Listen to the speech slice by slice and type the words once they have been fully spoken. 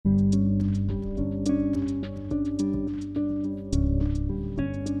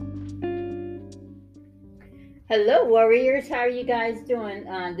Hello, warriors. How are you guys doing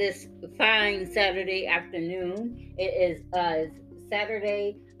on this fine Saturday afternoon? It is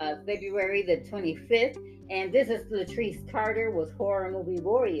Saturday, February the 25th, and this is Latrice Carter with Horror Movie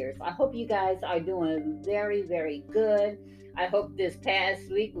Warriors. I hope you guys are doing very, very good. I hope this past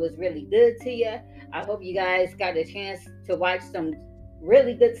week was really good to you. I hope you guys got a chance to watch some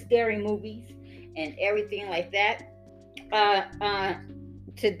really good scary movies and everything like that. Uh, uh,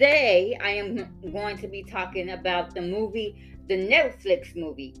 Today I am going to be talking about the Netflix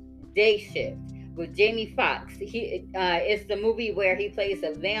movie Day Shift with Jamie Foxx. It's the movie where he plays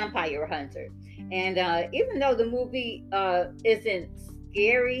a vampire hunter, and even though the movie isn't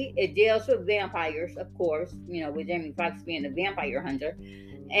scary, it deals with vampires, of course. You know, with Jamie Foxx being a vampire hunter,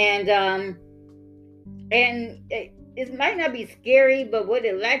 and it might not be scary, but what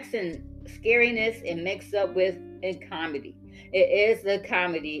it lacks in scariness, it makes up with in comedy. It is a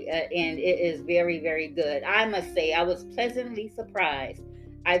comedy, and it is very, very good. I must say, I was pleasantly surprised.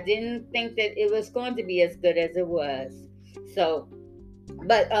 I didn't think that it was going to be as good as it was. So,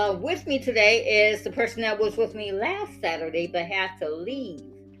 but with me today is the person that was with me last Saturday but had to leave,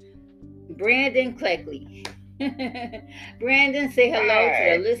 Brandon Kleckley. Brandon, say hello to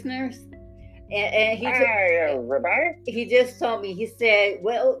the Hi, listeners. And hi, everybody. he just told me, he said,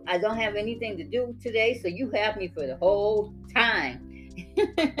 well, I don't have anything to do today, so you have me for the whole time.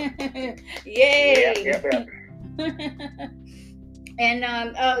 Yep, Yay. yep, yep.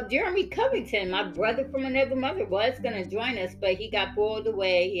 And Jeremy Covington, my brother from another mother, was going to join us, but he got pulled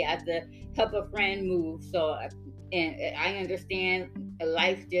away. He had to help a friend move. So, and I understand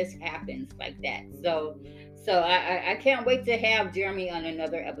life just happens like that. So I can't wait to have Jeremy on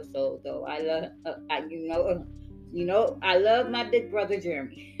another episode. Though I love, I love my big brother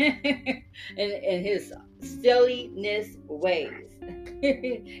Jeremy, and his silliness ways.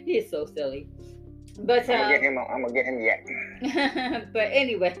 He's so silly. But I'm gonna get him. I'm gonna get him yet. but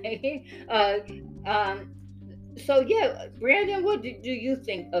anyway, so yeah, Brandon, what do you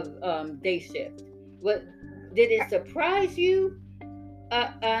think of Day Shift? What did it surprise you?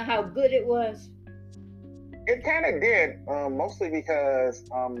 How good it was? It kind of did, mostly because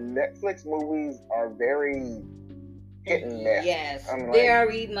Netflix movies are very hit and miss. Yes, I'm like,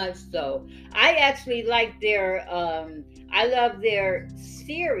 very much so. I actually like their I love their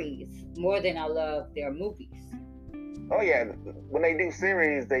series more than I love their movies. oh yeah, when they do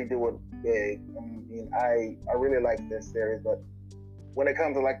series, they do it big. I mean, I really like this series, but when it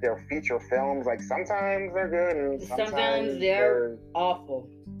comes to like their feature films, like sometimes they're good and Sometimes sometimes they're they're awful,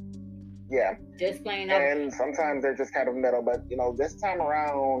 yeah, just plain awful. and sometimes they're just kind of middle. But this time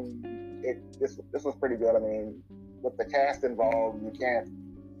around, this was pretty good. I mean, with the cast involved, you can't.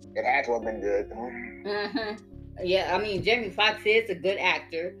 It had to have been good. Uh-huh. Yeah, I mean Jamie Foxx is a good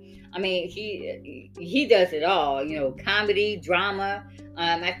actor. I mean he does it all. You know, comedy, drama.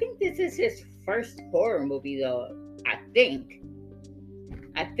 I think this is his first horror movie though. I think.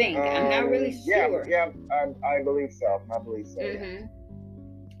 I'm not really Yeah, sure. yeah, I believe so. I believe so. Yeah. Hmm.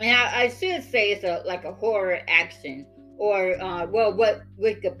 And I should say it's a like a horror action, or well, what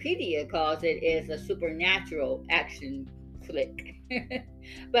Wikipedia calls it is a supernatural action flick.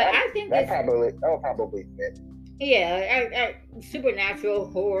 But I think this, That will probably fit. yeah,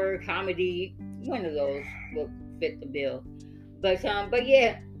 supernatural horror comedy, one of those will fit the bill. But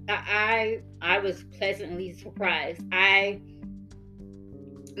yeah, I was pleasantly surprised. I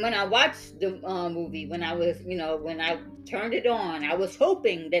When I watched the movie, when I was, when I turned it on, I was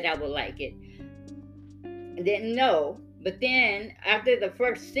hoping that I would like it. I didn't know. But then after the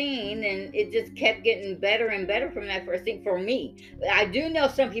first scene, and it just kept getting better and better from that first scene for me. I do know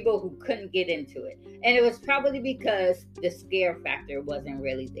some people who couldn't get into it. And it was probably because the scare factor wasn't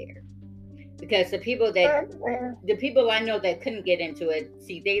really there. Because Yeah. the people I know that couldn't get into it,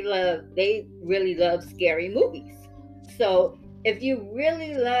 see, they really love scary movies. So if you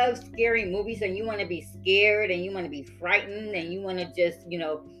really love scary movies and you want to be scared and you want to be frightened and you want to just,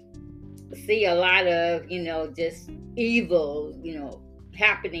 see a lot of, just evil,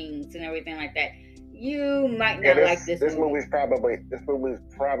 happenings and everything like that, you might Yeah, not like this movie. this movie's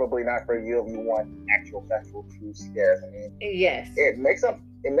probably not for you if you want actual factual true scares. I mean, Yes. it makes up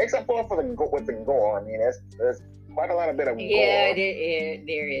for the with the gore. I mean, there's quite a lot of bit of Yeah, gore,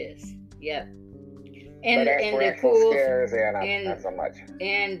 there is. Yep. but And as and for the actual cool scares, yeah, not and so much.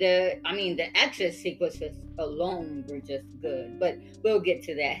 and I mean the action sequences alone were just good, but we'll get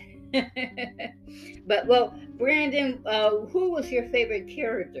to that. But well, Brandon, who was your favorite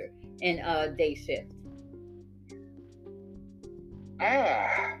character in Day Shift?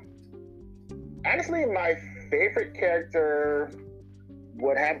 Ah, honestly, my favorite character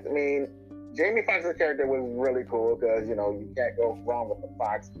would have. I mean, Jamie Foxx's character was really cool because you can't go wrong with the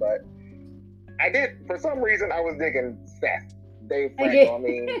Fox. But I did, for some reason, I was digging Seth, Dave Franco. I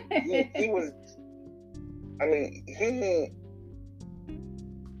mean, he was. I mean, he.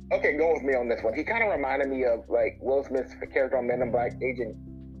 Okay, go with me on this one. He kind of reminded me of like Will Smith's character on Men in Black, Agent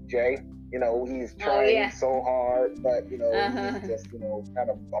J. He's trying so hard, but he's just kind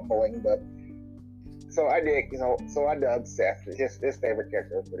of bumbling. But so I did, so I dug Seth. His favorite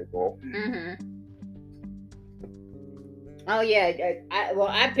character was pretty cool. Mm-hmm. Oh yeah,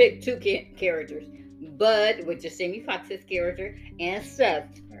 I picked two characters, Bud, which is Jamie Foxx's character, and Seth.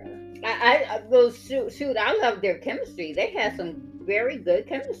 Well, shoot, I love their chemistry. They had some very good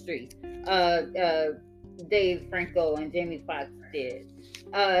chemistry. Dave Franco and Jamie Foxx did.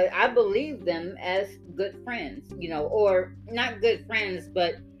 I believe them as good friends, or not good friends,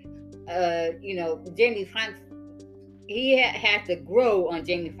 but Jamie Foxx, he had to grow on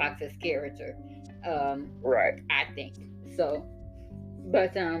Jamie Foxx's character. Right. I think so,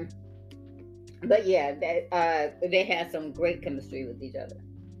 but yeah, they had some great chemistry with each other.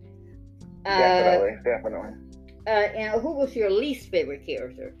 Definitely. And who was your least favorite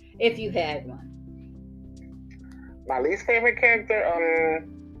character, if you had one? My least favorite character,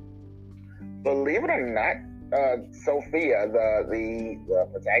 believe it or not, Sophia, the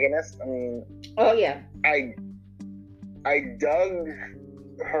protagonist. I mean, oh yeah, I dug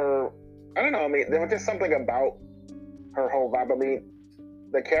her. I don't know. I mean, there was just something about her whole vibe. I mean,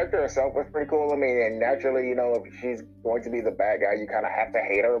 the character herself was pretty cool. I mean, and naturally, if she's going to be the bad guy, you kind of have to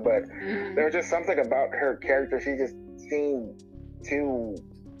hate her. But there was just something about her character. She just seemed too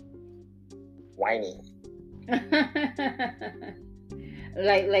whiny. like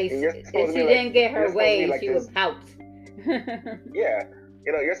if she didn't get her way, she would pout. Yeah,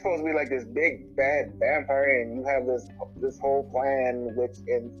 you're supposed to be like this big bad vampire, and you have this whole plan, which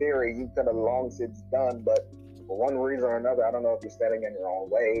in theory you could have long since done, but for one reason or another, I don't know if you're standing in your own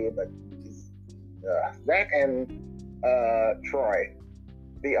way, but that and Troy,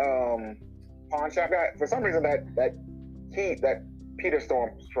 the pawn shop guy. For some reason, that Peter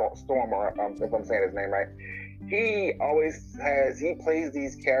Stormer, if I'm saying his name right, he plays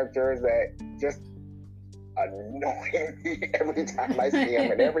these characters that just annoy me every time I see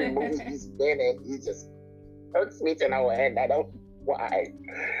him. In every movie he's been in, he just hurts me to no end. I don't why.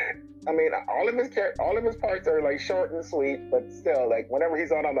 I mean, all of his parts are like short and sweet, but still, like whenever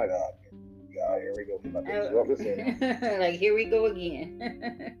he's on, I'm like, oh, God, here we go. Like, here we go again.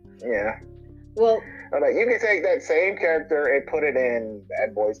 Yeah. Well, like you can take that same character and put it in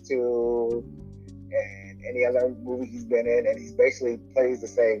Bad Boys 2 and any other movie he's been in, and he basically plays the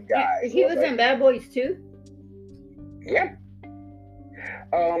same guy. He was in Bad Boys 2? Yeah.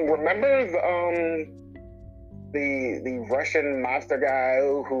 Remember the Russian mobster guy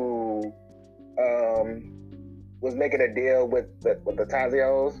who was making a deal with the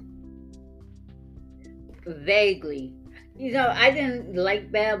Tazios? Vaguely. I didn't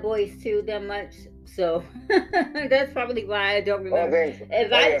like Bad Boys 2 that much, so that's probably why I don't remember.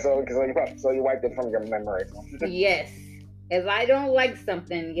 So you wiped it from your memory. Yes. If I don't like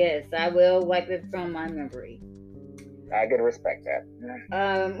something, yes, I will wipe it from my memory. I can respect that.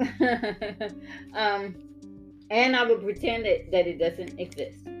 And I would pretend that it doesn't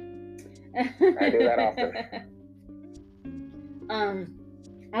exist. I do that often.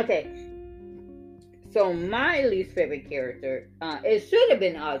 Okay. So my least favorite character, it should have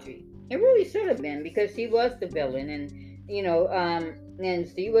been Audrey. It really should have been, because she was the villain, and and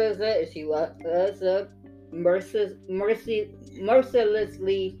she was a mercilessly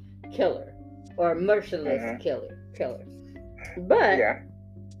killer, or merciless killer. But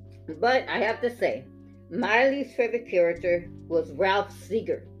I have to say, my least favorite character was Ralph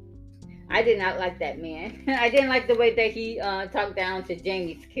Seeger. I did not like that man. I didn't like the way that he talked down to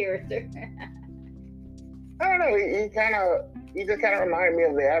Jamie's character. I don't know. He just kind of reminded me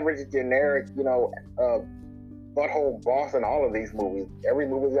of the average generic, butthole boss in all of these movies. Every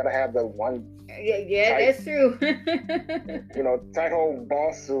movie's got to have the one. Yeah, that's true. Tight hole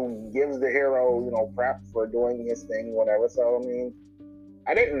boss who gives the hero, crap for doing his thing, whatever. So I mean,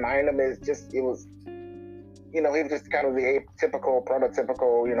 I didn't mind him. It was, he was just kind of the atypical,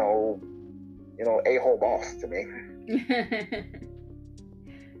 prototypical, a-hole boss to me.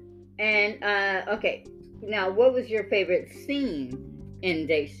 And okay. Now, what was your favorite scene in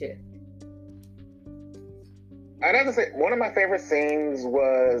Day Shift? I'd have to say one of my favorite scenes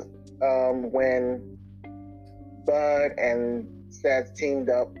was when Bud and Seth teamed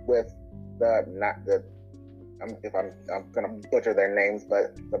up with the I'm gonna butcher their names,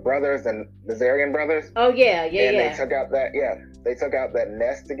 but the brothers and the Zarian brothers. Oh yeah, yeah, and yeah. they took out that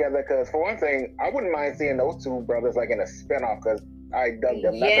nest together. Because for one thing, I wouldn't mind seeing those two brothers like in a spinoff because I dug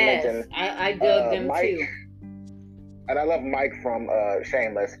them. Not to Yes, mention I dug them Mike, too. and I love Mike from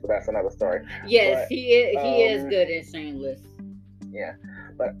Shameless, but that's another story. Yes, But he is good in Shameless. yeah,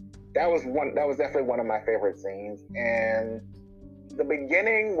 but that was definitely one of my favorite scenes. And the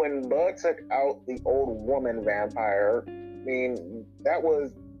beginning when Bud took out the old woman vampire, I mean, I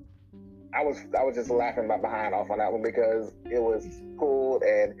was just laughing my behind off on that one because it was cool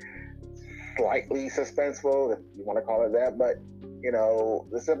and slightly suspenseful, if you want to call it that. But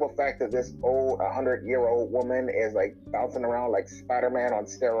the simple fact that this old 100-year-old woman is like bouncing around like Spider-Man on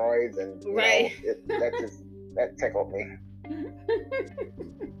steroids, and Right. that tickled me.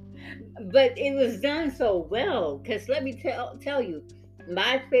 But it was done so well. Cause let me tell you,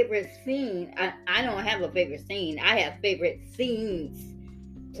 my favorite scene. I don't have a favorite scene. I have favorite scenes,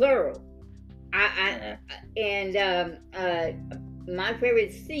 plural. I and my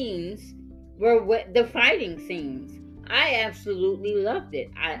favorite scenes were the fighting scenes. I absolutely loved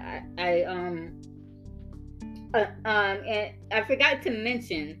it. And I forgot to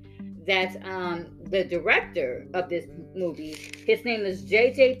mention that the director of this movie, his name is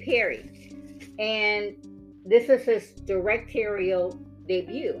J.J. Perry, and this is his directorial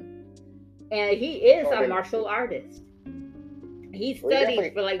debut, and he is a martial artist. He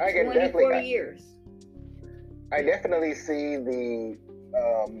studied for like 24 years. I definitely see the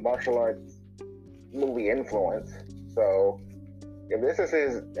martial arts movie influence. So if this is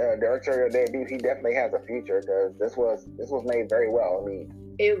his directorial debut, he definitely has a future because this was made very well. I mean,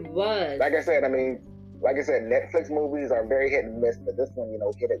 it was. Like I said, Netflix movies are very hit and miss, but this one,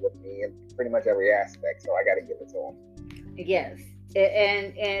 hit it with me in pretty much every aspect. So I got to give it to him. Yes,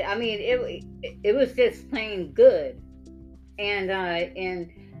 and I mean it was just plain good, and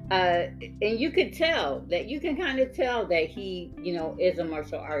you could tell that you can kind of tell that he is a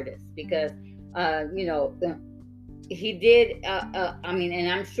martial artist because he did I mean, and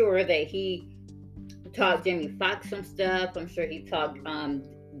I'm sure that he taught Jamie Foxx some stuff. I'm sure he taught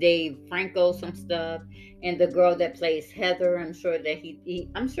Dave Franco some stuff, and the girl that plays Heather, I'm sure that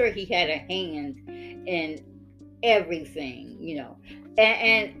I'm sure he had a hand in everything,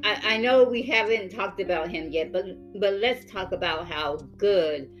 and I know we haven't talked about him yet, but let's talk about how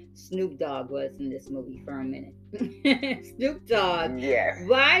good Snoop Dogg was in this movie for a minute. Snoop Dogg. Yes.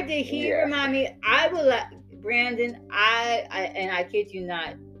 Why did he remind me? I would like Brandon. I kid you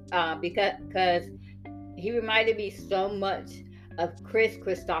not, because he reminded me so much of Chris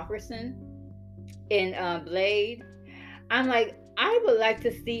Christopherson in Blade. I'm like, I would like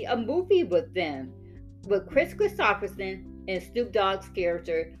to see a movie with them, with Chris Christopherson and Snoop Dogg's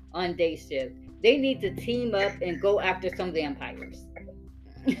character on Day Shift. They need to team up and go after some vampires.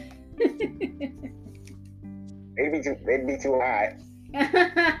 They'd be too high.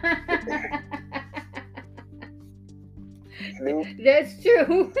 Snoop. That's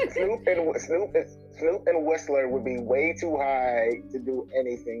true. Snoop and Whistler would be way too high to do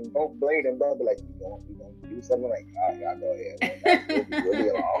anything. Both Blade and Bud be like, you gonna do something like, y'all go ahead. We'll be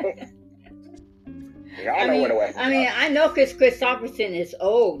along. I know Chris Christopherson is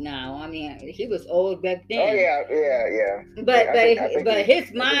old now. I mean, he was old back then. Oh yeah. But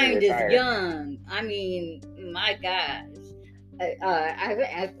his mind is young. I mean, my gosh.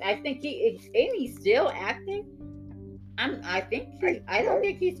 I think ain't he still acting? I don't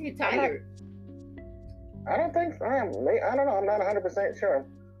think he's retired. I don't think so. I don't know. I'm not 100% sure.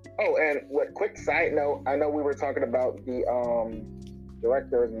 Oh, and quick side note, I know we were talking about the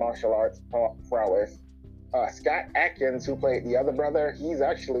director's martial arts prowess. Scott Adkins, who played the other brother, he's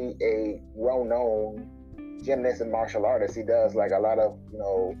actually a well-known gymnast and martial artist. He does like a lot of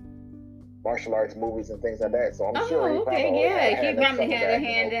martial arts movies and things like that. So I'm sure he probably had a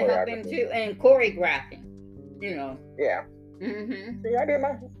hand in helping too, and choreographing. Yeah. Mm-hmm. See,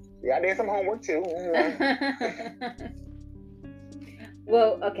 I did some homework too.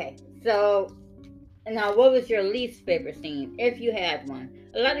 Well, okay. So now, what was your least favorite scene, if you had one?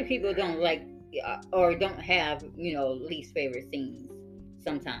 A lot of people don't like or don't have, least favorite scenes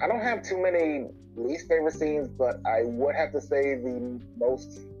sometimes. I don't have too many least favorite scenes, but I would have to say the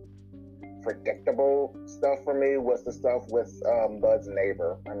most predictable stuff for me was the stuff with Bud's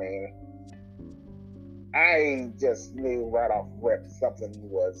neighbor. I mean, I just knew right off rip something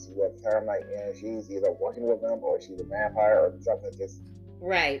was with her. I'm like, she's either working with him or she's a vampire or something. Just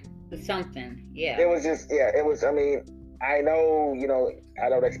right, something. Yeah. It was just I mean, I know I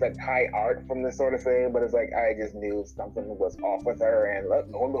don't expect high art from this sort of thing, but it's like I just knew something was off with her, and lo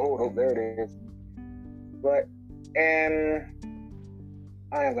and behold, there it is. But and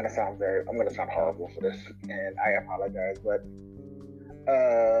I'm gonna sound horrible for this, and I apologize. But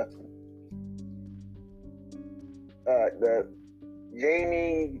the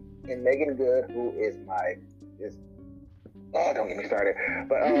Jamie and Megan Good, who is oh, don't get me started.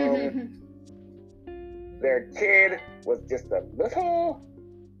 But their kid was just a little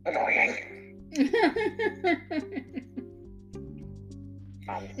annoying.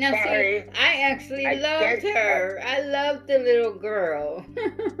 I'm now, sorry. see, I actually loved her. I loved the little girl.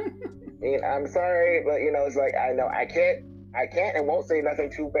 I'm sorry, but it's like I know I can't and won't say nothing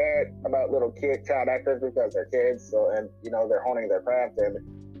too bad about little child actors because they're kids. So and they're honing their craft and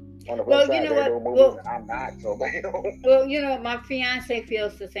on the flip side they're doing movies and I'm not. So well, my fiance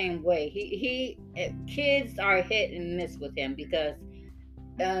feels the same way. He kids are hit and miss with him because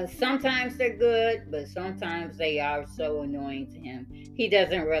sometimes they're good, but sometimes they are so annoying to him. He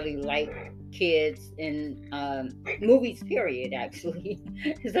doesn't really like kids in movies, period, actually.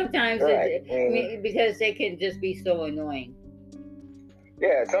 Sometimes because they can just be so annoying.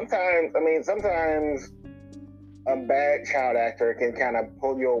 Yeah, sometimes a bad child actor can kind of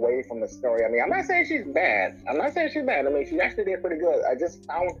pull you away from the story. I mean, I'm not saying she's bad. I mean, she actually did pretty good. I just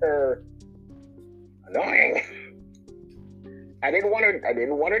found her annoying. I didn't want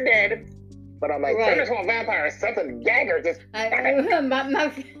her dead, but I'm like, turn this one vampire, something, gag her, just.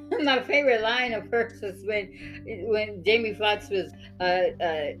 My favorite line of hers is when Jamie Foxx was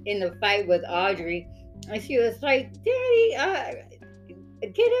in the fight with Audrey, and she was like, "Daddy,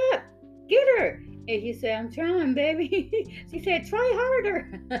 get up, get her." And he said, "I'm trying, baby." She said, "Try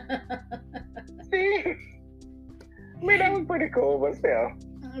harder." See? I mean, that was pretty cool, but still.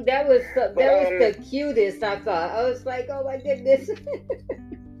 That was the cutest, I thought. I was like, "Oh my goodness."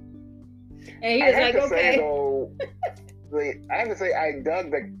 And he was like, "Okay." I have to say, I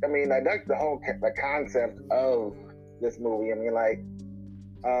dug the whole concept of this movie. I mean, like,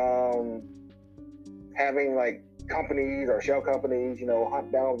 having like companies or shell companies,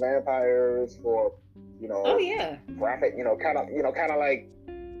 hunt down vampires for, oh yeah, profit, kind of like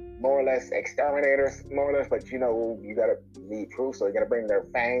more or less exterminators, more or less. But you gotta need proof, so you gotta bring their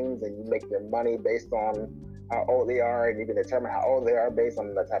fangs, and you make their money based on how old they are, and you can determine how old they are based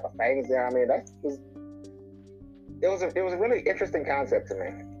on the type of fangs they are. I mean, it was a really interesting concept to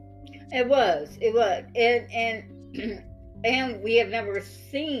me. It was, and and we have never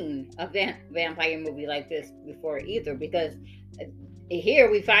seen a vampire movie like this before either, because here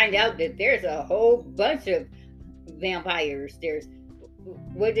we find out that there's a whole bunch of vampires. There's,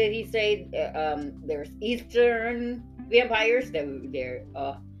 what did he say? There's Eastern vampires. There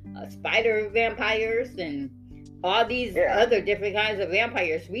spider vampires and all these other different kinds of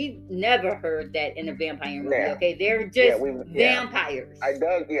vampires. We never heard that in a vampire movie. Yeah. Okay, they're just vampires. I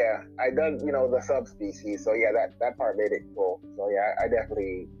dug the subspecies. So yeah, that part made it cool. So yeah, I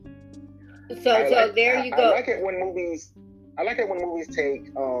definitely. So there you go. I like it when movies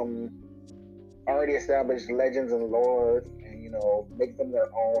take already established legends and lore and make them their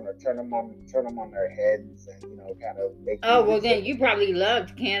own, or turn them on their heads, and kind of make. Oh well, then you probably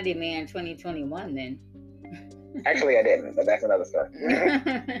loved Candyman 2021 then. Actually, I didn't, but that's another story.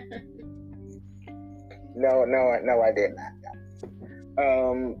 No, I didn't.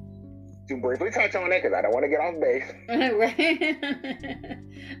 To briefly touch on it, because I don't want to get off base.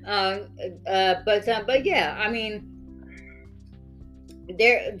 Right. But yeah, I mean,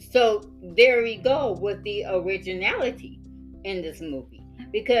 there we go with the originality in this movie,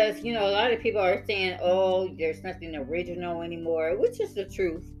 because a lot of people are saying, "Oh, there's nothing original anymore," which is the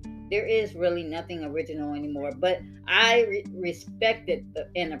truth. There is really nothing original anymore, but I respected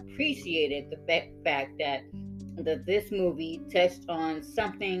and appreciated the fact that this movie touched on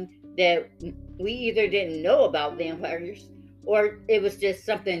something that we either didn't know about vampires, or it was just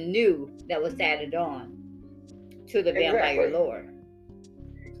something new that was added on to the vampire lore.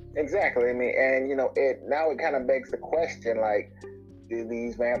 Exactly. I mean, and it kind of begs the question, like, do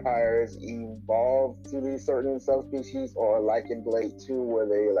these vampires evolve to these certain subspecies, or like in Blade 2, were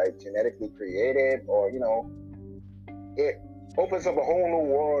they like genetically created, or it opens up a whole new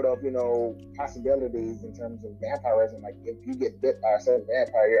world of possibilities in terms of vampirism. Like, if you get bit by a certain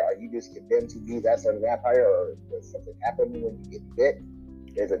vampire, are you just condemned to be that certain vampire, or does something happen when you get bit?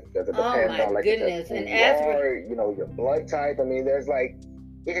 Does it depend on like goodness. And as for your blood type? I mean, there's like,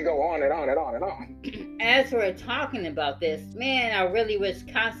 it could go on and on and on and on. As we're talking about this, man, I really wish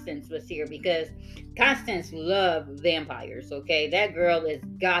Constance was here, because Constance loves vampires. Okay, that girl is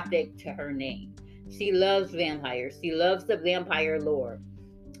gothic to her name. She loves vampires. She loves the vampire lore,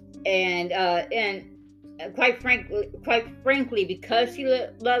 and quite frankly, because she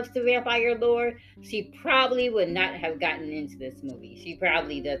loves the vampire lore, she probably would not have gotten into this movie. She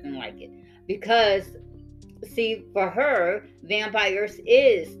probably doesn't like it because, see, for her, vampires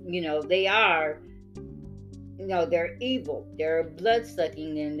is, they are, they're evil. They're blood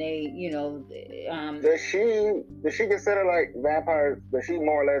sucking, and they, Does she consider like vampires? Does she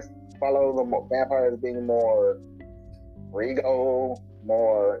more or less follow the vampires being more regal,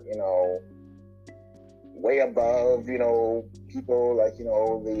 more way above people like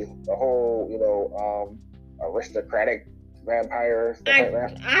the whole aristocratic vampire stuff like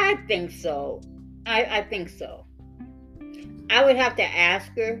that? I think so. I think so. I would have to ask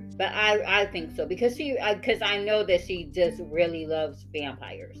her, but I think so because because I know that she just really loves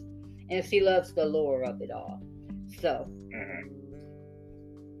vampires, and she loves the lore of it all. So,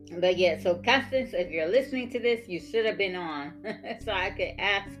 but yeah, so Constance, if you're listening to this, you should have been on, so I could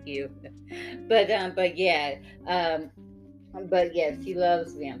ask you. But yeah, she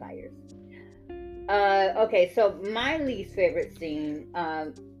loves vampires. Okay, so my least favorite scene.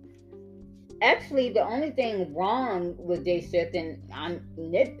 Actually, the only thing wrong with day shift, and I'm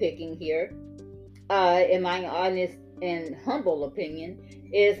nitpicking here, in my honest and humble opinion,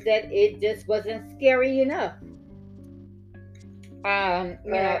 is that it just wasn't scary enough.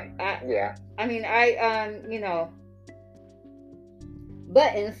 Yeah. I mean,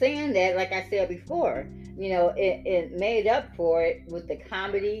 but in saying that, like I said before, it made up for it with the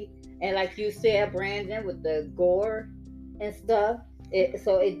comedy, and like you said, Brandon, with the gore and stuff.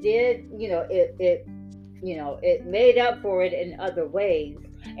 So it did, it made up for it in other ways,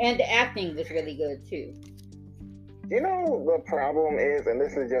 and the acting was really good too. The problem is, and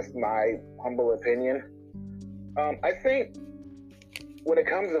this is just my humble opinion, I think when it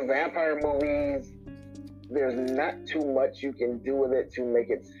comes to vampire movies, there's not too much you can do with it to make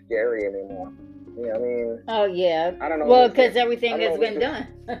it scary anymore. You know what I mean? Oh yeah. I don't know. Well, because everything has been done.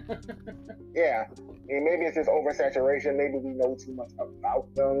 Yeah. I mean, maybe it's just oversaturation. Maybe we know too much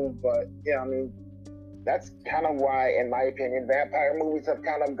about them, but yeah, I mean, that's kind of why, in my opinion, vampire movies have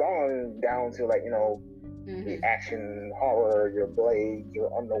kind of gone down to like the action horror, your Blades, your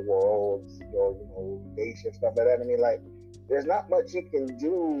Underworlds, your day shift stuff like that. I mean, like, there's not much you can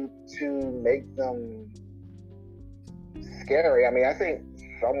do to make them scary. I mean, I think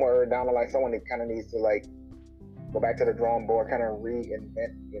somewhere down the line, someone kind of needs to like go back to the drawing board, kind of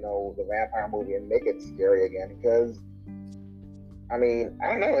reinvent, the vampire movie and make it scary again. Because, I mean, I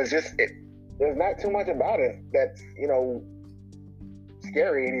don't know. It's just there's not too much about it that's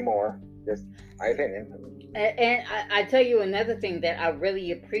scary anymore. Just my opinion. And I tell you another thing that I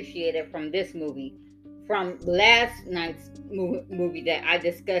really appreciated from this movie, from last night's movie that I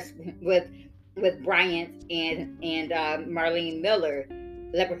discussed with Bryant and Marlene Miller,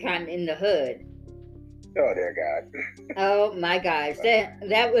 Leprechaun in the Hood. Oh dear God! Oh my gosh,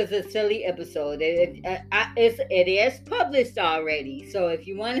 that was a silly episode. It is published already, so if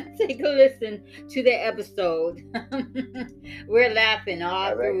you want to take a listen to the episode, we're laughing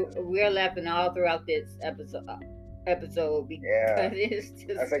all throughout this episode. Because it's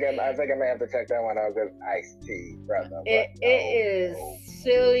just. I think I may have to check that one out because Ice-T, brother. It is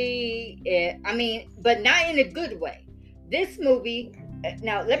silly. I mean, but not in a good way. This movie.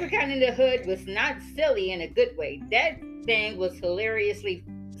 Now, Leprechaun in the Hood was not silly in a good way. That thing was hilariously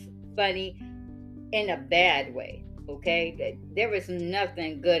funny in a bad way. Okay, there was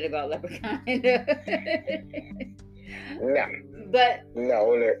nothing good about Leprechaun in the Hood. No.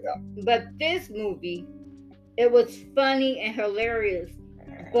 But this movie, it was funny and hilarious,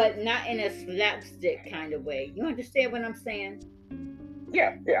 but not in a slapstick kind of way. You understand what I'm saying?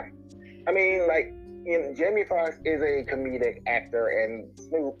 Yeah. I mean, like. Jamie Foxx is a comedic actor, and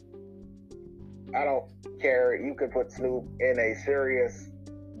Snoop, I don't care. You could put Snoop in a serious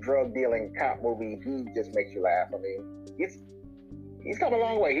drug dealing cop movie. He just makes you laugh. I mean, he's come a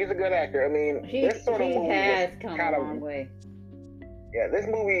long way. He's a good actor. I mean, this sort of movie has come a long way. Yeah, this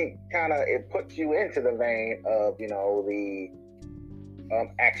movie it puts you into the vein of the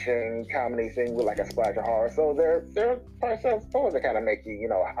action comedy thing with like a splash of horror. So there are parts of supposed to kind of make you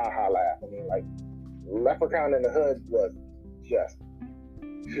ha laugh. I mean, like. Leprechaun in the Hood was just.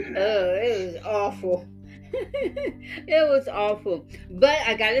 Oh, it was awful. It was awful. But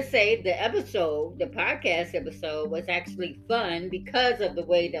I gotta say, the podcast episode, was actually fun because of the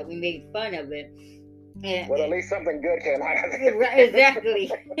way that we made fun of it. And, well, at least something good came out of it.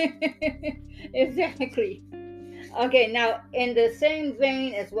 Exactly. Exactly. Okay, now in the same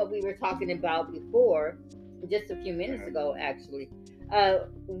vein as what we were talking about before, just a few minutes ago, actually,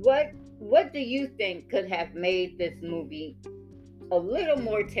 what do you think could have made this movie a little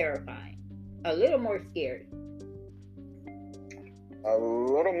more terrifying? A little more scary. A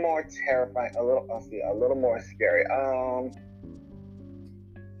little more terrifying. A little, I'll see, a little more scary.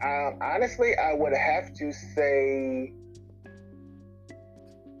 Honestly, I would have to say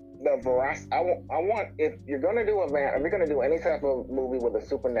the veracity. I want if you're gonna do if you're gonna do any type of movie with a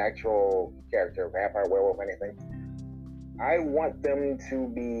supernatural character, vampire, werewolf, anything, I want them to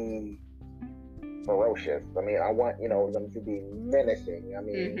be ferocious. I mean, I want them to be menacing.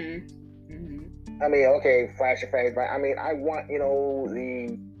 Mm-hmm. Mm-hmm. I mean, okay, flash effects, but I mean, I want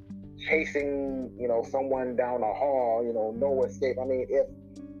the chasing someone down a hall, no escape. I mean, if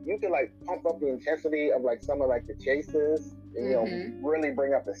you could like pump up the intensity of like some of like the chases, and Mm-hmm. really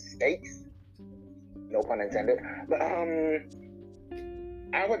bring up the stakes. No pun intended. But I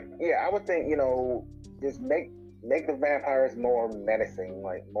would think just make the vampires more menacing,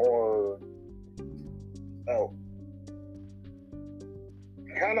 like more oh,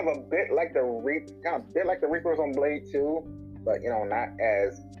 kind of a bit like the Reapers on Blade 2, but not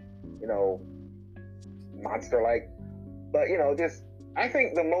as you know monster like. But just I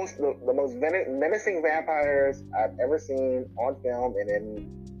think the most menacing vampires I've ever seen on film and in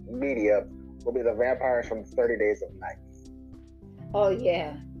media will be the vampires from 30 Days of Night. Oh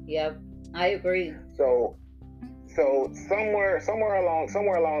yeah. Yep. I agree. So somewhere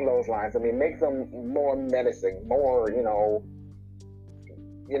along those lines, I mean, make them more menacing, more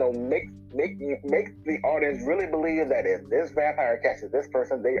make the audience really believe that if this vampire catches this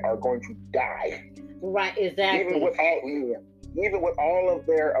person, they are going to die, Right. even Exactly. with all even with all of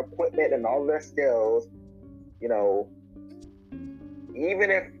their equipment and all of their skills. You know,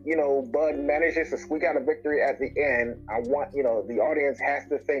 even if Bud manages to squeak out a victory at the end, I want the audience has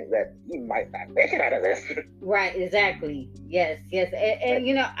to think that he might not make it out of this. Right. Exactly. Yes. Yes. And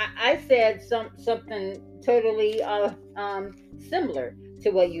Like, I said something totally similar to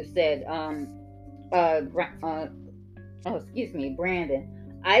what you said. Oh, excuse me, Brandon.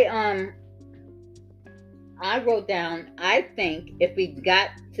 I wrote down. I think if we got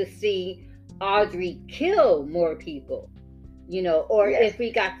to see Audrey kill more people, or yes, if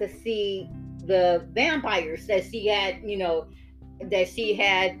we got to see the vampires that she had,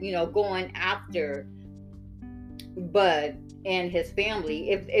 going after Bud and his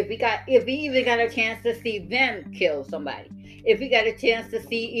family. If we even got a chance to see them kill somebody, if we got a chance to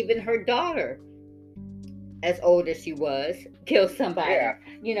see even her daughter, as old as she was, kill yeah, somebody,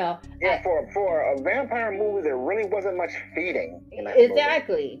 yeah. For a vampire movie, there really wasn't much feeding in that movie.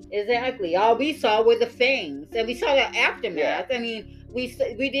 exactly. All we saw were the fangs, and we saw the Yeah, aftermath. I mean, we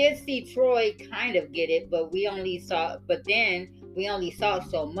did see Troy kind of get it, but then we only saw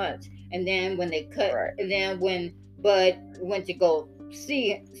so much. And then right. and then when Bud went to go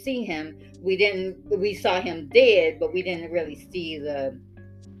see him, we saw him dead, but we didn't really see the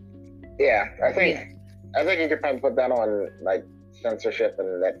Yeah, I think you I think you could probably put that on like censorship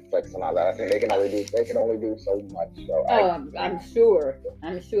and Netflix and all that. I think they can only do so much. So I Oh, I'm sure,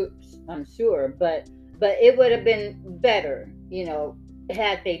 but it would have been better,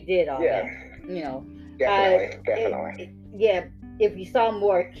 had they did all yeah, that, you know. definitely, Yeah, if you saw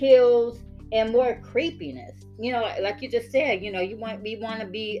more kills and more creepiness, like you just said, we want to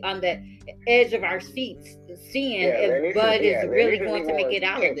be on the edge of our seats, seeing if Bud is there really needs to be going to make more it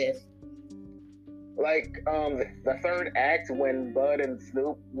out of this. tension. Like the third act when Bud and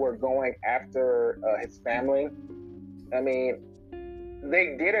Snoop were going after his family. I mean,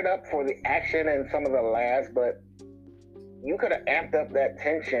 they did it up for the action and some of the laughs, but you could have amped up that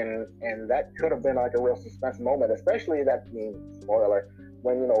tension, and that could have been like a real suspense moment. Especially that, I mean, spoiler,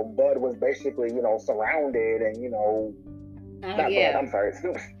 when Bud was basically surrounded, and Oh not Bud, yeah. I'm sorry,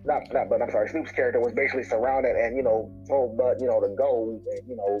 Snoop's not Bud, I'm sorry, Snoop's character was basically surrounded, and told Bud to go and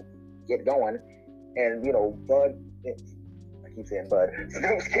get going, and Bud, I keep saying Bud,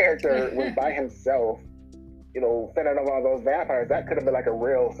 Snoop's character was by himself, fending off all those vampires. That could have been like a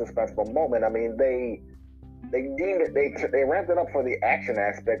real suspenseful moment. I mean, they deemed it, they ramped it up for the action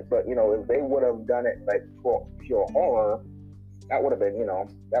aspect, but if they would have done it like for pure horror, that would have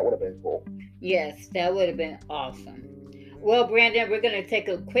been cool. Yes, that would have been awesome. Well, Brandon, we're gonna take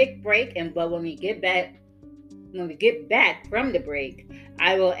a quick break, and but when we get back from the break,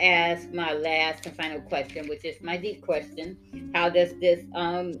 I will ask my last and final question, which is my deep question: how does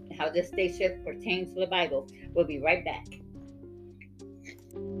stewardship pertain to the Bible? We'll be right back.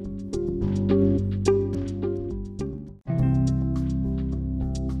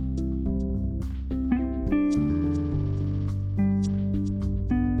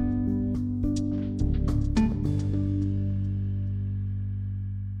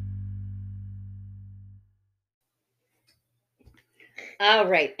 All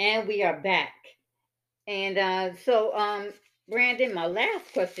right, and we are back. And Brandon, my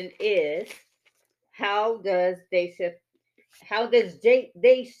last question is: How does day shift? How does day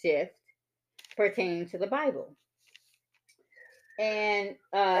shift pertain to the Bible? And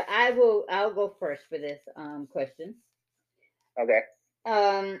I'll go first for this question. Okay.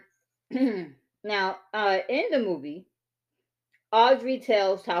 Um, now, in the movie, Audrey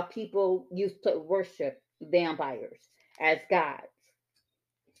tells how people used to worship vampires as gods.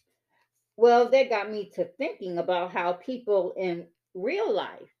 Well, that got me to thinking about how people in real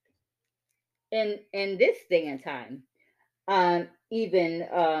life, in this day and time, even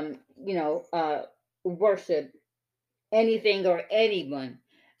worship anything or anyone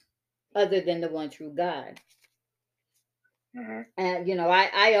other than the one true God. Hmm. And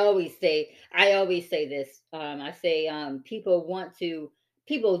I always say this. I say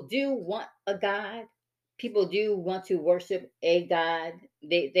people do want a God. People do want to worship a God.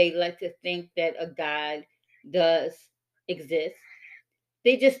 They like to think that a God does exist.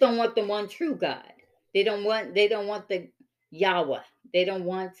 They just don't want the one true God. They don't want the Yahweh. They don't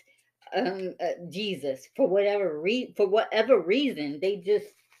want Jesus for whatever reason. They just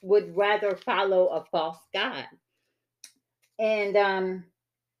would rather follow a false God. And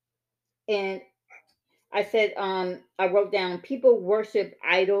and I wrote down people worship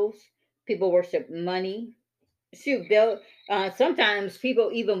idols, people worship money. Shoot, Bill. Sometimes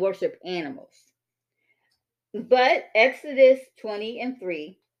people even worship animals. But Exodus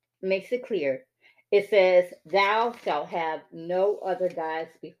 20:3 makes it clear. It says, "Thou shalt have no other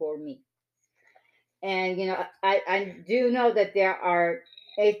gods before me." And I do know that there are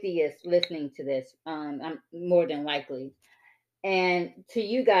atheists listening to this. I'm more than likely. And to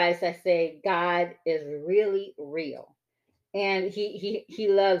you guys, I say God is really real, and he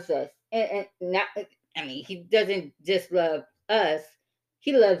loves us, and not. I mean, he doesn't just love us;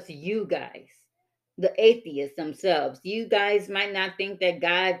 he loves you guys, the atheists themselves. You guys might not think that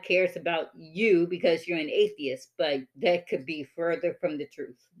God cares about you because you're an atheist, but that could be further from the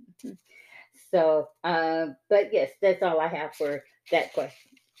truth. So, but yes, that's all I have for that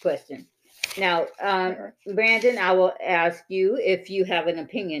question. Now, Hmm. Brandon, I will ask you if you have an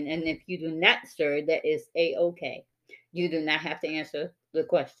opinion, and if you do not, sir, that is a okay. You do not have to answer the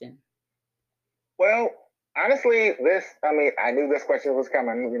question. Well, honestly, I mean, I knew this question was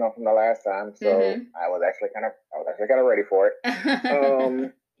coming, from the last time, so Mm-hmm. I was actually kind of ready for it.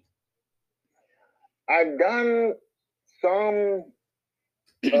 Um, I've done some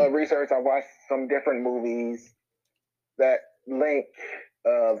research. I've watched some different movies that link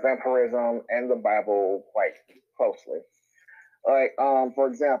vampirism and the Bible quite closely. Like, for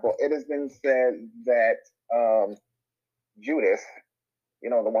example, it has been said that Judas, the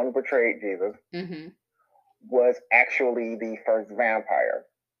one who betrayed Jesus, Mm-hmm. was actually the first vampire.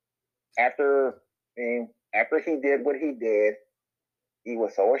 After, after he did what he did, he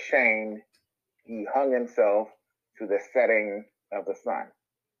was so ashamed he hung himself to the setting of the sun.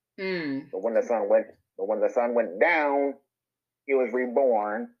 Mm. But when the sun went, but when the sun went down, he was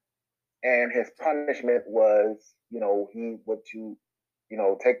reborn, and his punishment was, he would to,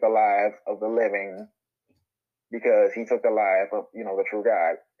 take the lives of the living because he took the life of, the true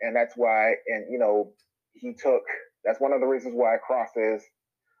God, and that's why, and he took. That's one of the reasons why crosses,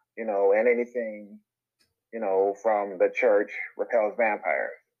 and anything, from the church repels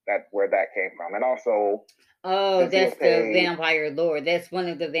vampires. That's where that came from, and also Oh, since he was that's the paid, vampire lore. That's one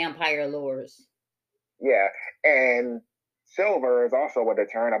of the vampire lores. yeah, and silver is also what they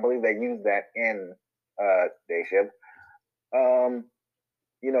turn. I believe they use that in Day Shift. Um,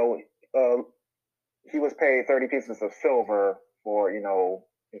 you know, uh, he was paid 30 pieces of silver for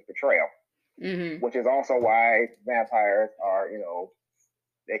his betrayal, Mm-hmm. which is also why vampires are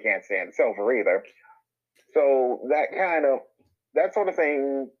they can't stand silver either. So that sort of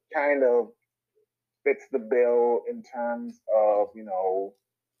thing kind of fits the bill in terms of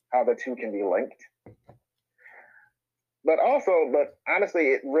how the two can be linked. But honestly,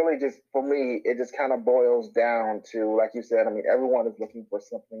 it really just for me, it just kind of boils down to, like you said. I mean, everyone is looking for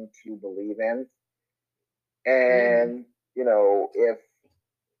something to believe in, Mm-hmm. and if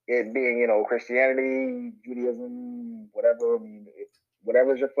it being Christianity, Judaism, whatever. I mean,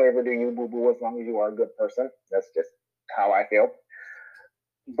 whatever's your flavor, do you boo boo as long as you are a good person. That's just how I feel.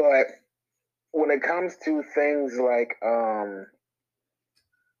 But when it comes to things like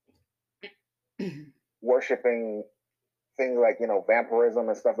worshiping things like vampirism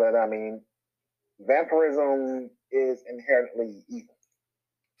and stuff like that, I mean, vampirism is inherently evil.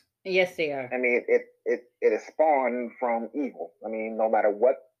 Yes, they are. I mean, it is spawned from evil. I mean, no matter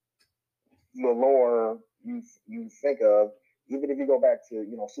what the lore you think of, even if you go back to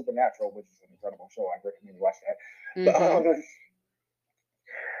Supernatural, which is an incredible show, I recommend you watch that. But Mm-hmm.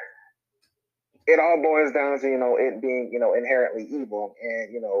 it all boils down to it being inherently evil,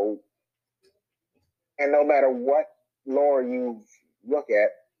 and no matter what lore you look at,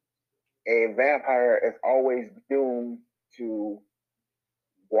 a vampire is always doomed to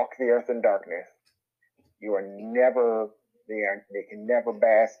walk the earth in darkness. You are never there. They can never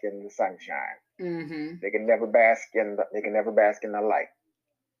bask in the sunshine. Mm-hmm. They can never bask in the light.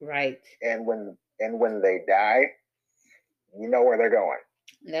 Right. And when they die, you know where they're going.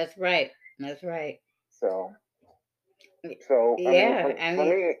 That's right. That's right. So I mean, Yeah. I for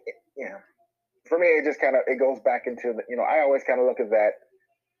mean, me, yeah, for me it just kind of it goes back into I always kind of look at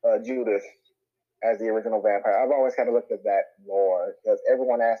that Judas as the original vampire. I've always kind of looked at that more because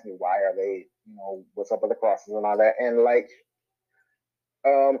everyone asks me why are they what's up with the crosses and all that, and like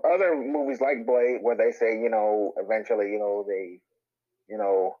other movies like Blade where they say eventually they you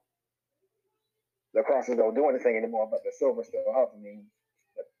know the crosses don't do anything anymore, but the silver still helps. I mean,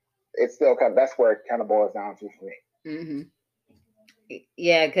 it's still kind of that's where it kind of boils down to for me. mm-hmm.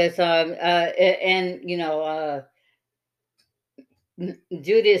 Yeah, because and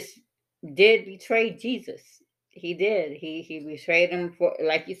Judas did betray Jesus. He did. He betrayed him for,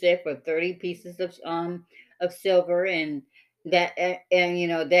 like you said, for 30 pieces of silver, and and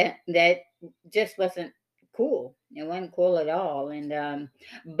that just wasn't cool. It wasn't cool at all. And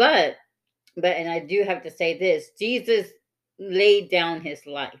but and I do have to say this: Jesus laid down his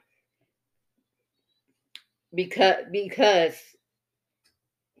life because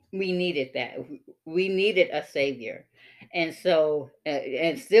we needed that. We needed a savior, and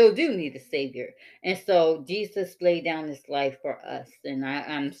and still do need a savior. And so Jesus laid down his life for us, and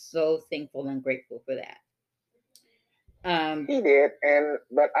I'm so thankful and grateful for that. Um, He did, and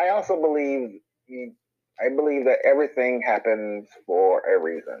but I also believe I believe that everything happens for a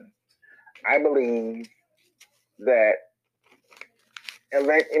reason. I believe that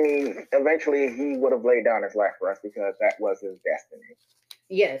eventually he would have laid down his life for us because that was his destiny.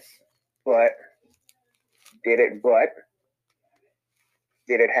 yes. But did it? But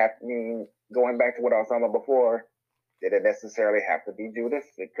did it have? I mean, going back to what I was talking about before, did it necessarily have to be Judas?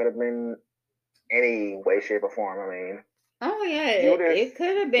 It could have been any way, shape, or form. I mean, Oh yeah, Judas, it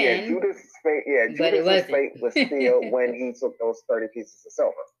could have been, but it Judas's wasn't. fate was sealed when he took those 30 pieces of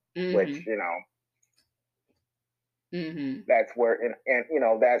silver, which Mhm. Mhm. that's where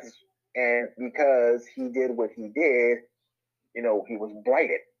and that's and because he did what he did, he was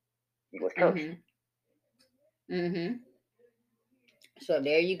blighted, he was cursed. Mhm. Mhm. So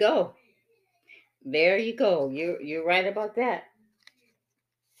there you go. There you go. You're right about that.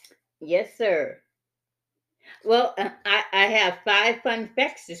 Yes, sir. Well, I have 5 fun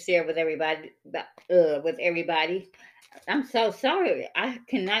facts to share with everybody. With everybody, I'm so sorry. I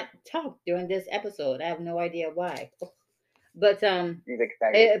cannot talk during this episode. I have no idea why. But He's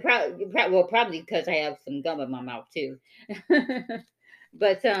excited. probably because I have some gum in my mouth too.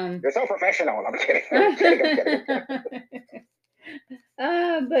 But You're so professional. I'm kidding. I'm kidding. I'm kidding.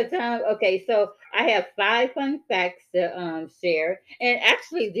 I'm kidding. Okay, so I have 5 fun facts to share, and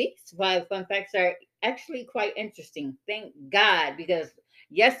actually, these 5 fun facts are actually quite interesting. Thank God, because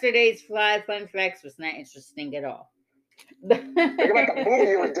yesterday's 5 fun facts was not interesting at all. Think about the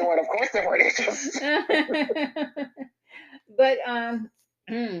movie you were doing. Of course, they weren't interested. but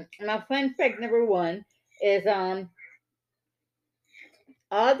my fun fact number one is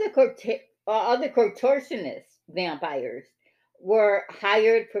all the contortionist vampires were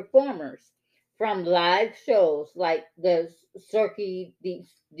hired performers from live shows like the the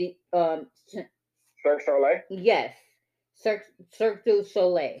Cirque Soleil. yes, Cirque du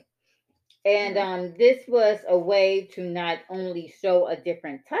Soleil. And Mm-hmm. this was a way to not only show a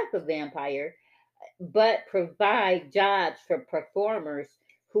different type of vampire, but provide jobs for performers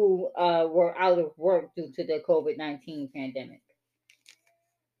who were out of work due to the COVID-19 pandemic.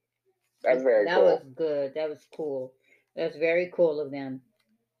 That's very That was cool. good. That was cool. That's very cool of them.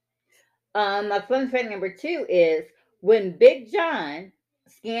 My fun fact number two is when Big John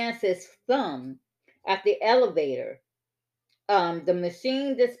scans his thumb at the elevator, the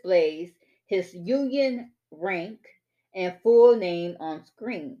machine displays his union rank and full name on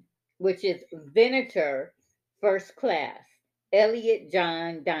screen, which is Venator First Class, Elliot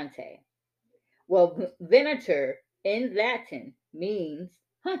John Dante. Well, Venator in Latin means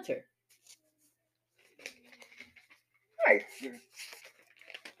hunter. Nice.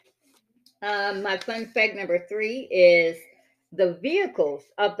 My fun fact number three is the vehicles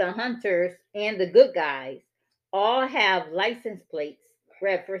of the hunters and the good guys all have license plates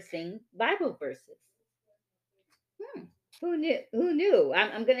referencing Bible verses. Hmm. Who knew? Who knew?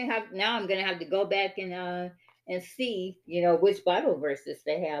 I'm gonna have now. I'm gonna have to go back and see, which Bible verses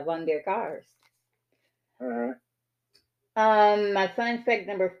they have on their cars. Mm-hmm. My fun fact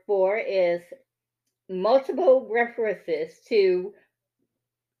number 4 is multiple references to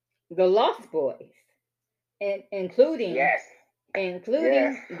the Lost Boys, and including Yes. Yes.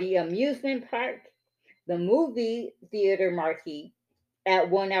 including the amusement park, the movie theater marquee at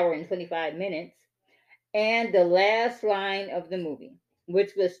 1 hour and 25 minutes, and the last line of the movie,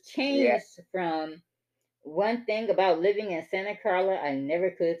 which was Yeah. changed from one thing about living in Santa Carla I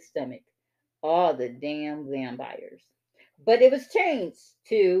never could stomach. All the damn vampires. But it was changed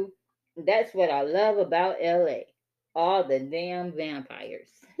to that's what I love about LA. All the damn vampires.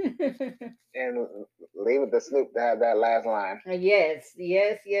 And leave it to Snoop to have that last line. Yes,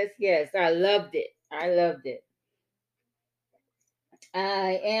 yes, yes, yes. I loved it. I loved it.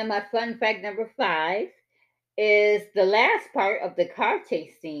 And my fun fact number 5 is the last part of the car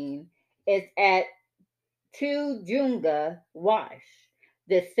chase scene is at Tujunga Wash,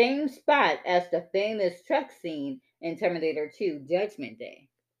 the same spot as the famous truck scene in Terminator 2 Judgment Day,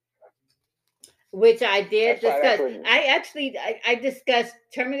 which I did That's right. That's discuss. what. I discussed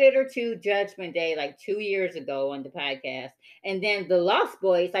Terminator 2 Judgment Day like 2 years ago on the podcast. And then The Lost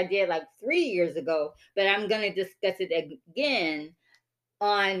Boys I did like 3 years ago, but I'm going to discuss it again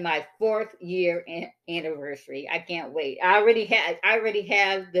on my fourth year anniversary. I can't wait. I already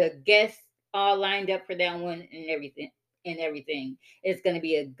have the guests all lined up for that one and everything. It's gonna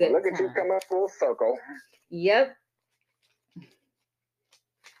be a Well, good look at you time. coming full circle. Yep.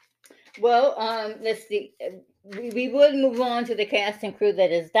 Well, let's see. We would move on to the cast and crew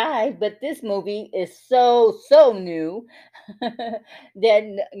that has died, but this movie is so new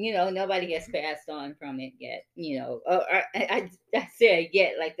that nobody has passed on from it yet. I said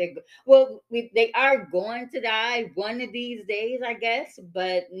yet, like they are going to die one of these days, I guess,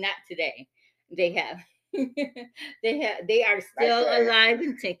 but not today. They have, they are Nice still save. alive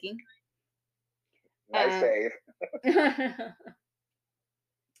and ticking. Nice Um, save.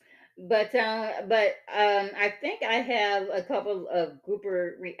 but I think I have a couple of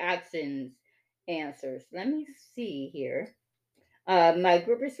grouper reactions answers. Let me see here. My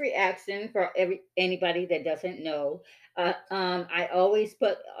grouper's reaction for anybody that doesn't know. I always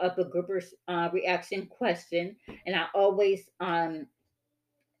put up a grouper's reaction question, and I always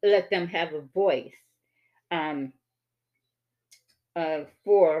let them have a voice um,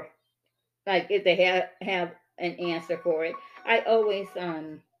 for like if they have an answer for it. I always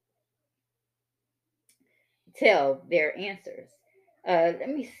tell their answers. Let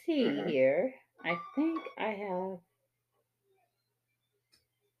me see Mm-hmm. here. I think I have.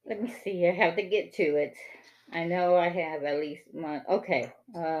 Let me see. I have to get to it. I know I have at least one. Okay.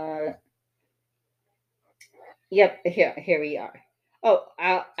 Yep. Here we are. Oh,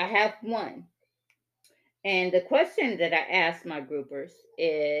 I have one. And the question that I asked my groupers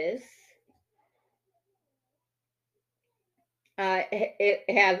is,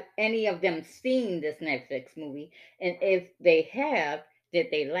 have any of them seen this Netflix movie? And if they have, did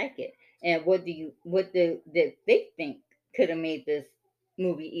they like it? And did they think could have made this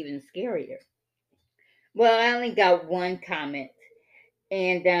movie even scarier? Well, I only got one comment,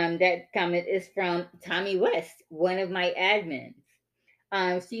 and that comment is from Tommy West, one of my admins.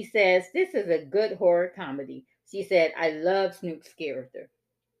 She says this is a good horror comedy. She said I love Snoop's character.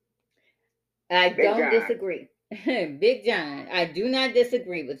 I Big don't John. disagree. Big John, I do not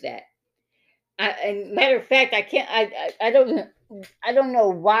disagree with that. And matter of fact, I can't. I don't know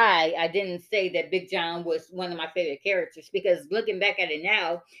why I didn't say that Big John was one of my favorite characters because looking back at it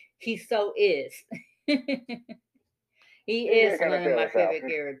now, he so is. He He did is kind of one of feel my himself. favorite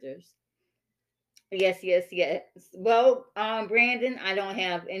characters. Yes, yes, yes. Well, Brandon, I don't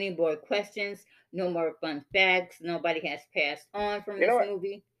have any more questions. No more fun facts. Nobody has passed on from You know this what?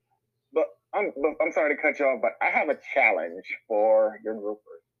 movie. But I'm sorry to cut you off, but I have a challenge for your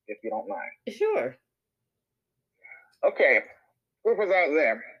groupers, if you don't mind. Sure. Okay, groupers out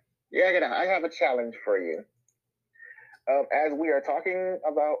there. Yeah, I have a challenge for you. As we are talking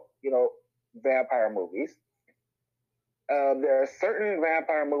about, vampire movies, there are certain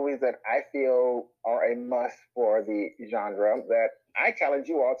vampire movies that I feel are a must for the genre that I challenge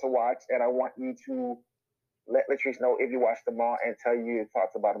you all to watch, and I want you to let Latrice know if you watched them all and tell you your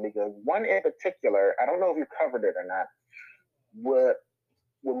thoughts about them because one in particular, I don't know if you covered it or not, would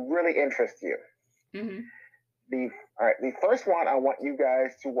would really interest you. Hmm. The all right, the first one I want you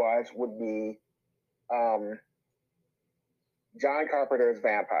guys to watch would be um, John Carpenter's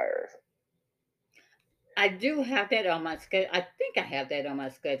Vampires. I do have that on my schedule. I think I have that on my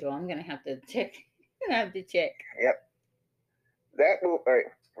schedule. I'm gonna have to check. I'm gonna have to check. Yep. that movie, right,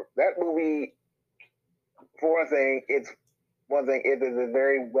 that movie, for one thing. It is a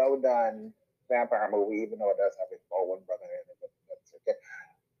very well done vampire movie, even though it does have his Bowen brother in it. But that's okay.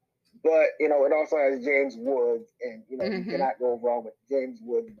 But it also has James Woods, and you Mm-hmm. cannot go wrong with James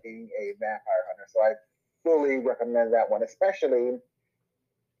Woods being a vampire hunter. So I fully recommend that one, especially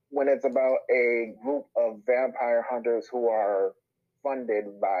when it's about a group of vampire hunters who are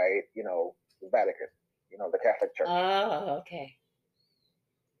funded by the Vatican, the Catholic Church. Oh, okay.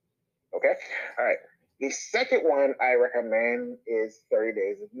 Okay, all right. The second one I recommend is 30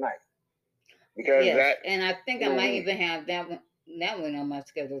 Days of Night because Yes, that and I think I might movie, even have that one on my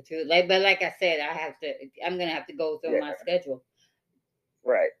schedule too. But like I said, I'm gonna have to go through yeah, my schedule.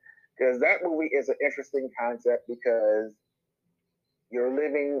 right, because that movie is an interesting concept because they're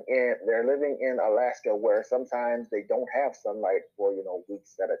living in Alaska where sometimes they don't have sunlight for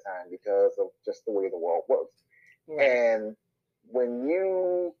weeks at a time because of just the way the world works. Right. And when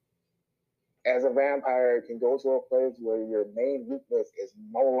you as a vampire can go to a place where your main weakness is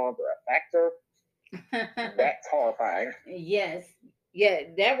no longer a factor, that's horrifying. Yes. Yeah,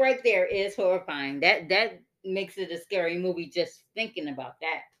 that right there is horrifying. That makes it a scary movie just thinking about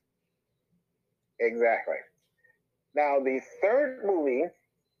that. Exactly. Now the third movie,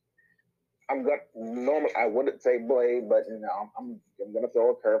 I wouldn't say Blade, but I'm gonna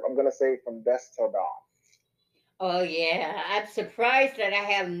throw a curve. I'm gonna say From Dusk Till Dawn. Oh yeah, I'm surprised that I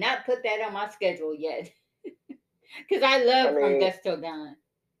have not put that on my schedule yet. Because I I love From mean, Dusk Till Dawn.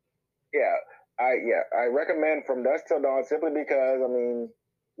 yeah, I recommend From Dusk Till Dawn simply because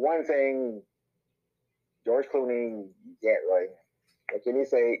one thing George Clooney, what can you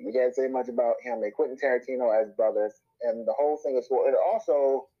say? You can't say much about him. They Quentin Tarantino as brothers, and the whole thing is cool.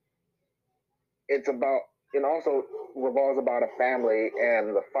 It's about it also revolves about a family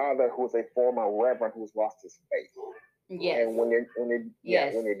and the father who's a former reverend who's lost his faith. Yes. And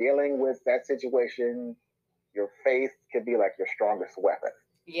Yes. when you're dealing with that situation, your faith could be like your strongest weapon.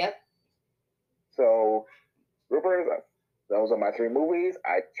 Yep. So, Rupert, those are my three movies.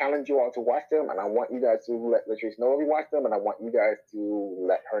 I challenge you all to watch them, and I want you guys to let Latrice know if you watch them, and I want you guys to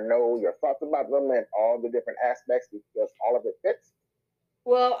let her know your thoughts about them and all the different aspects because all of it fits.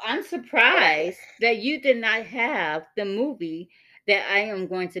 Well, I'm And surprised that you did not have the movie that I am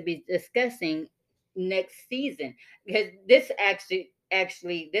going to be discussing next season, because this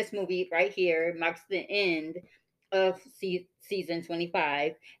actually this movie right here marks the end of season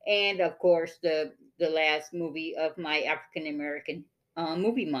 25, and of course the last movie of my African American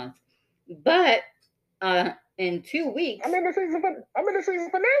movie month. But in 2 weeks, I'm in the season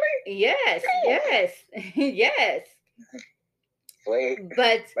finale. yes, Oh, yes, yes. wait,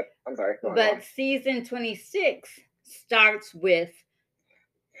 But but I'm sorry. Go But on. season 26 starts with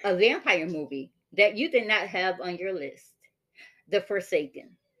a vampire movie that you did not have on your list, The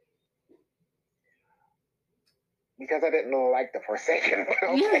Forsaken. Because I didn't like the Forsaken.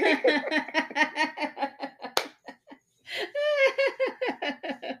 Okay.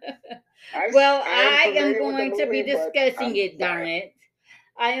 Well, I am I am familiar with the going to be movie, but discussing I'm it, darn sorry. it.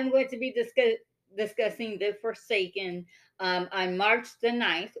 I am going to be discussing The Forsaken on March the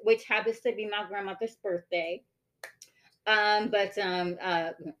 9th, which happens to be my grandmother's birthday. But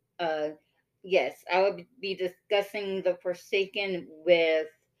yes, I will be discussing The Forsaken with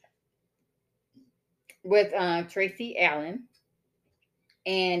Tracy Allen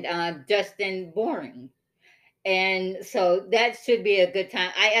and Justin Boring, and so that should be a good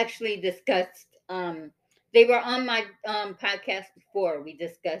time. I actually discussed. They were on my podcast before. We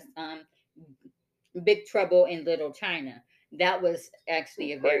discussed Big Trouble in Little China. That was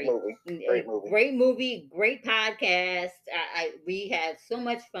actually a Great very movie. Great movie. great movie, great podcast. We had so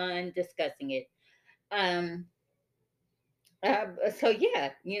much fun discussing it. Um, so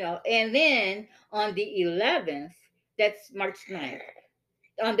yeah, and then on the 11th, that's March 9th.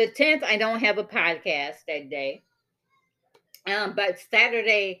 On the 10th, I don't have a podcast that day. But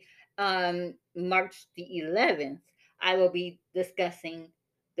Saturday, March the 11th, I will be discussing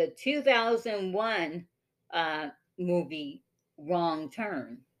the 2001 movie Wrong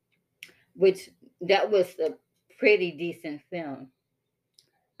Turn, which that was a pretty decent film.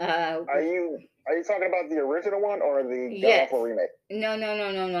 Uh, Are you talking about the original one or the god yes. awful remake? No, no,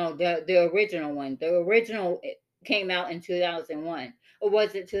 no, no, no. The original one. The original came out in 2001. Or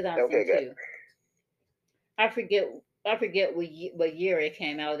was it Okay, good. 2002? I forget. I forget what year it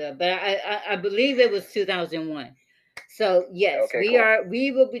came out of, but I believe it was 2001. So yes, Okay, cool.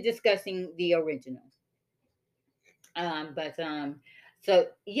 we will be discussing the original. But so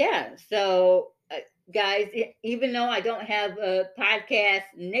yeah, so guys, even though I don't have a podcast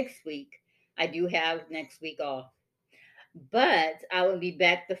next week, I do have next week off. but I will be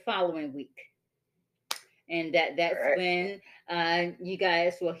back the following week, and All that's right. when you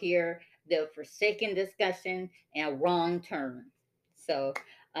guys will hear the Forsaken discussion and Wrong Turn. So,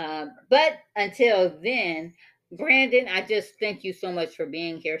 but until then, Brandon, I just thank you so much for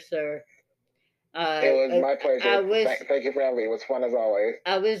being here, sir. It Uh, was uh, my I pleasure. wish Thank you for having me. It was fun as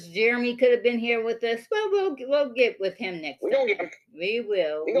always. Jeremy could have been here with us. Well, we'll get with him next We gonna get time. him. We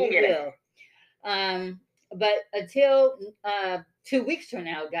will. We gonna We get him. will. But until 2 weeks from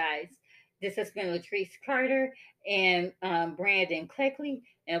now, guys, this has been Latrice Carter and Brandon Kleckley,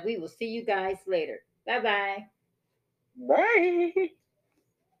 and we will see you guys later. Bye bye. Bye.